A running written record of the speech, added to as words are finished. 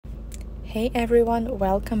Hey everyone,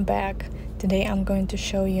 welcome back. Today I'm going to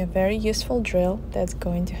show you a very useful drill that's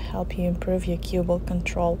going to help you improve your cue ball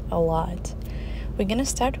control a lot. We're gonna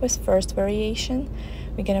start with first variation.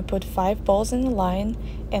 We're gonna put 5 balls in a line,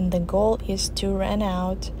 and the goal is to run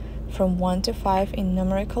out from 1 to 5 in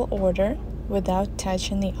numerical order without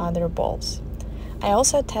touching the other balls. I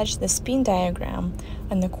also attached the spin diagram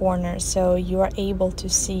on the corner so you are able to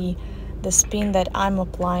see the spin that I'm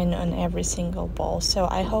applying on every single ball. So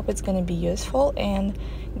I hope it's going to be useful, and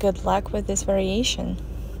good luck with this variation. Style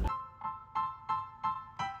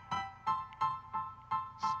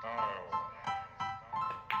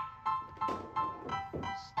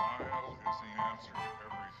is the answer to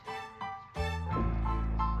everything. A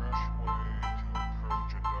fresh way to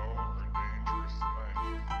approach a dull or dangerous thing.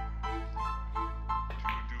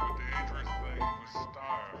 To do a dangerous thing with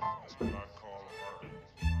style is what I call art.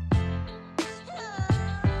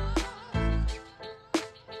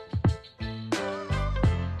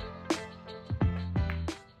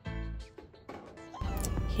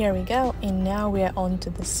 Here we go, and now we are on to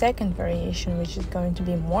the second variation, which is going to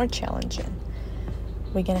be more challenging.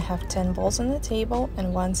 We're gonna have 10 balls on the table,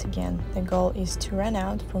 and once again the goal is to run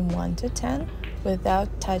out from 1 to 10 without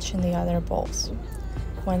touching the other balls.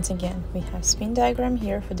 Once again, we have spin diagram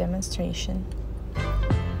here for demonstration.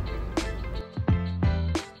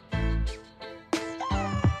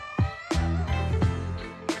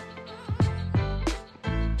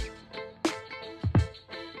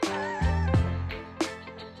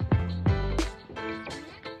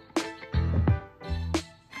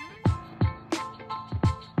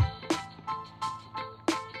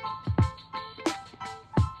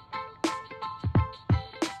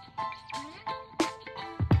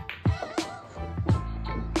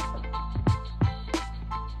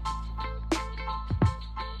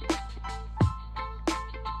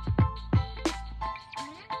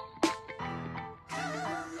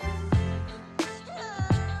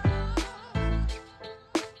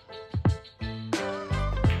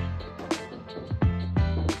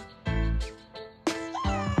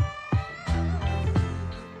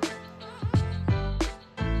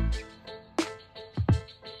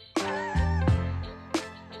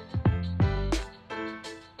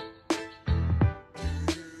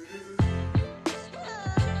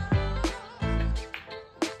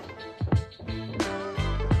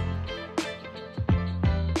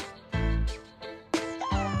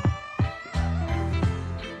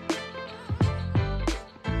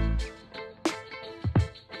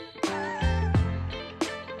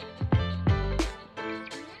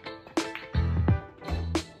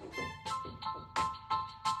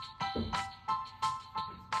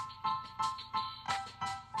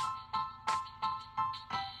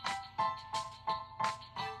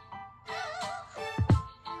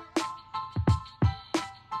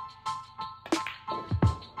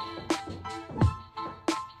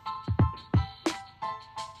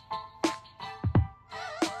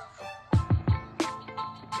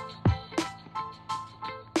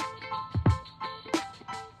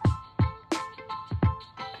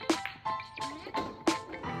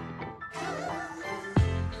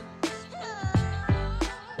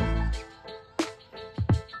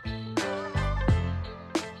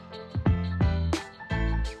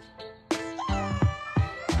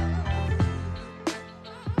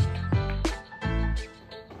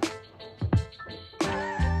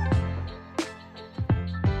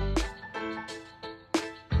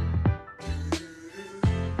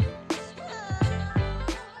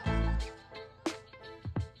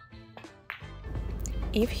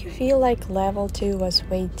 If you feel like level 2 was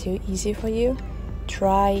way too easy for you,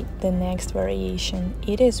 try the next variation.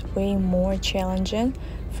 It is way more challenging,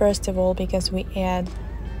 first of all because we add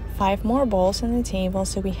 5 more balls on the table,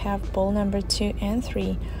 so we have ball number 2 and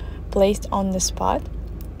 3 placed on the spot,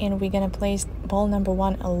 and we're gonna place ball number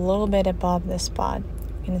 1 a little bit above the spot.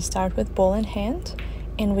 We're gonna start with ball in hand,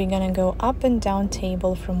 and we're gonna go up and down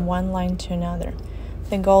table from one line to another.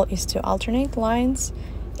 The goal is to alternate lines,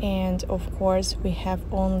 and of course we have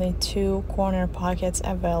only 2 corner pockets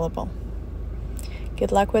available.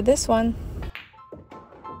 Good luck with this one.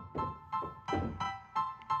 Style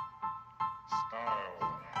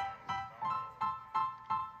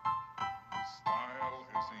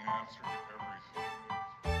is the answer to everything.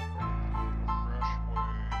 A fresh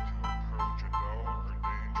way to approach a dull or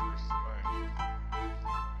dangerous thing.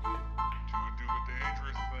 To do a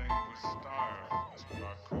dangerous thing with style is what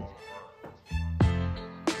I call art.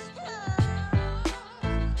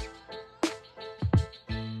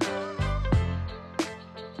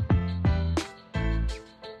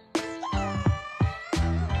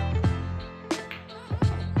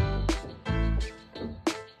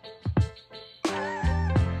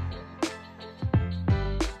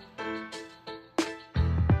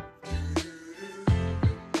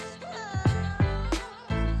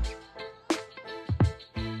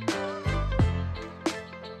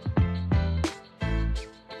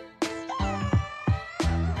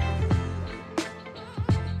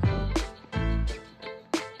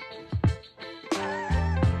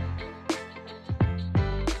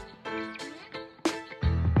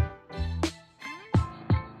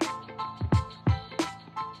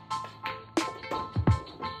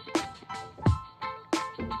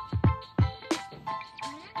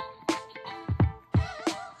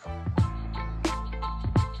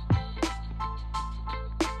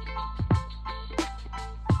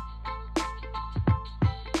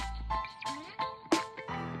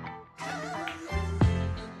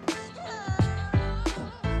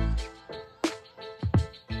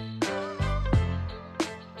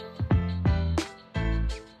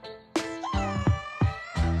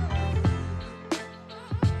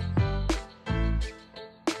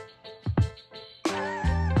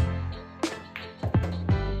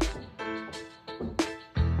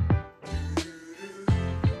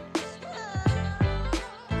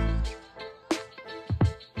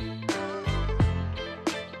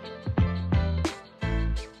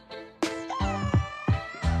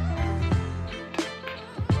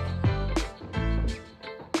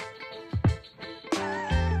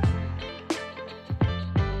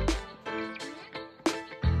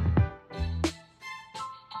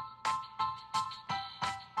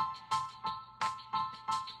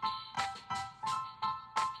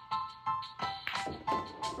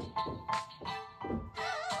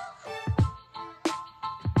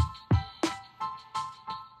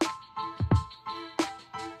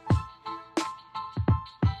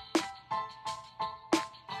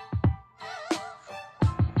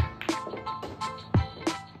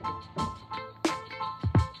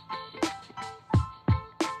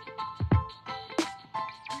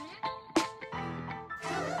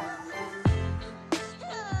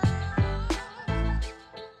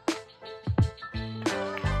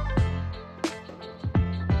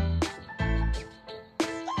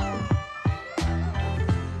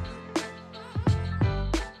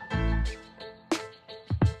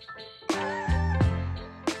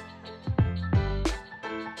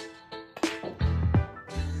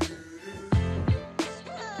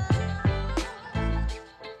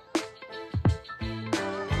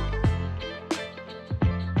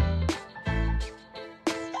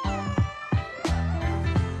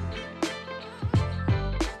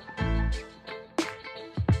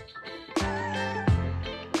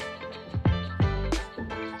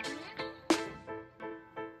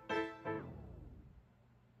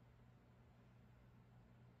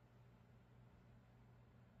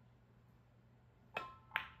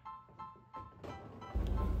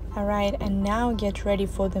 Alright, and now get ready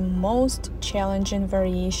for the most challenging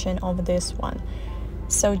variation of this one.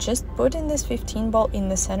 So just putting this 15 ball in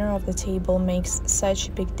the center of the table makes such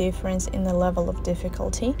a big difference in the level of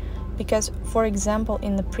difficulty, because for example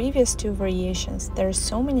in the previous two variations there are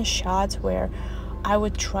so many shots where I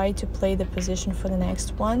would try to play the position for the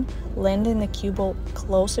next one, landing the cue ball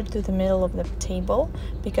closer to the middle of the table,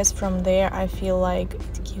 because from there I feel like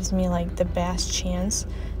it gives me like the best chance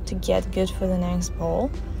to get good for the next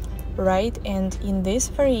ball. Right, and in this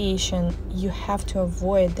variation you have to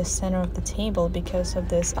avoid the center of the table because of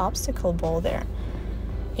this obstacle ball there,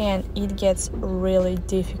 and it gets really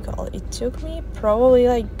difficult. It took me probably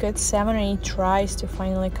like good 7 or 8 tries to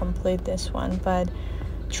finally complete this one, but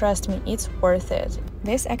trust me, it's worth it.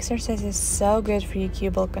 This exercise is so good for your cue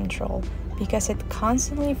ball control because it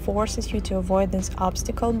constantly forces you to avoid this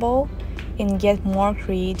obstacle ball and get more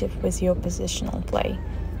creative with your positional play.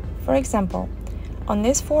 For example, on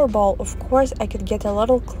this 4 ball, of course, I could get a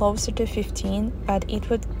little closer to 15, but it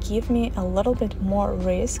would give me a little bit more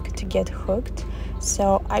risk to get hooked.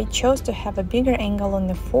 So I chose to have a bigger angle on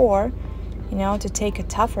the 4, to take a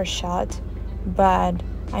tougher shot, but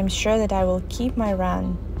I'm sure that I will keep my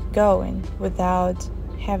run going without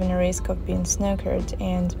having a risk of being snookered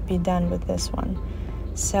and be done with this one.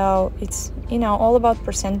 So it's, all about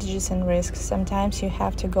percentages and risks. Sometimes you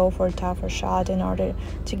have to go for a tougher shot in order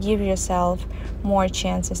to give yourself more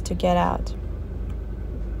chances to get out.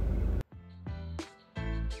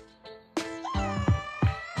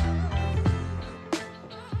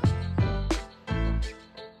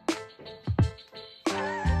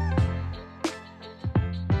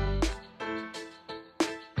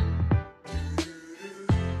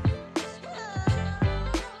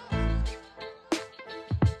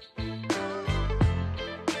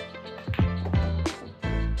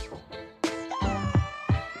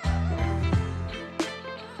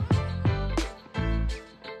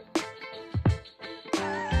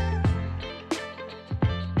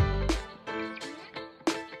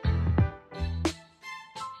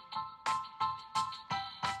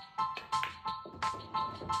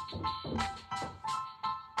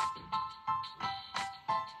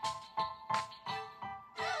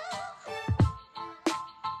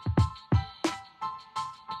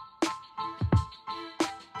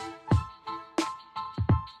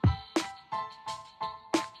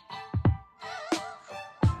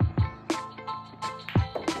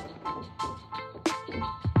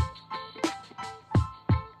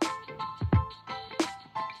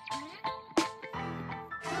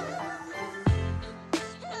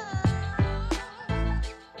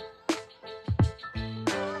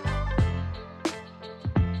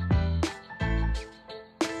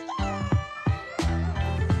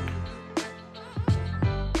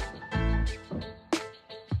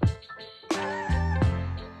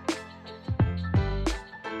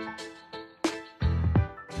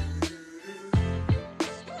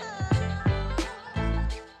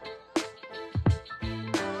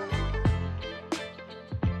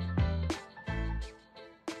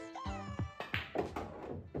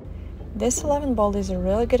 This 11 ball is a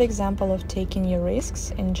really good example of taking your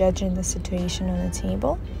risks and judging the situation on the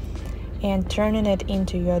table and turning it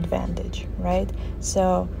into your advantage, right?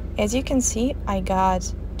 So as you can see, I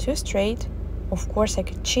got 2 straight. Of course, I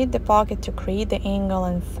could cheat the pocket to create the angle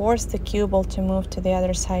and force the cue ball to move to the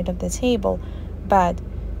other side of the table, but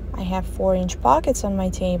I have 4-inch pockets on my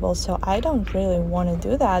table, so I don't really want to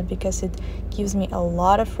do that because it gives me a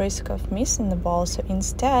lot of risk of missing the ball. So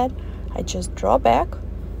instead, I just draw back,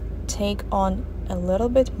 take on a little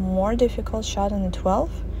bit more difficult shot on the 12,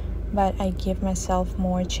 but I give myself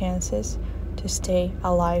more chances to stay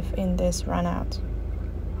alive in this run out.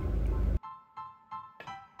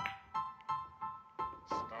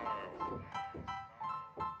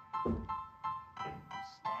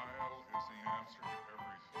 Style is the answer to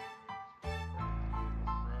everything.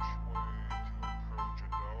 A fresh way to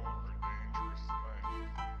approach a dull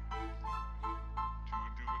or dangerous thing. To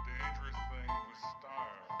do a dangerous thing with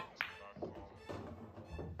style is what I call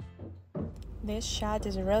it. This shot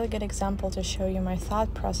is a really good example to show you my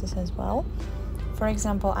thought process as well. For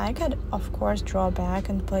example, I could of course draw back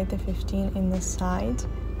and play the 15 in the side,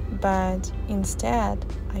 but instead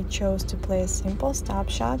I chose to play a simple stop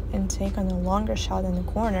shot and take on a longer shot in the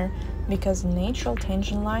corner because the natural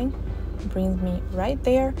tension line brings me right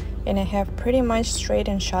there and I have pretty much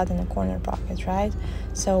straightened shot in the corner pocket, right?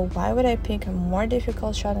 So why would I pick a more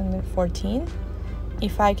difficult shot in the 14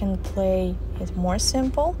 if I can play it more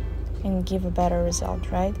simple and give a better result,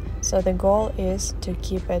 right? So the goal is to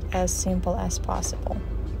keep it as simple as possible.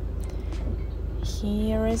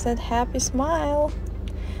 Here is that happy smile.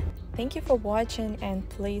 Thank you for watching and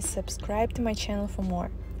please subscribe to my channel for more.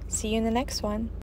 See you in the next one.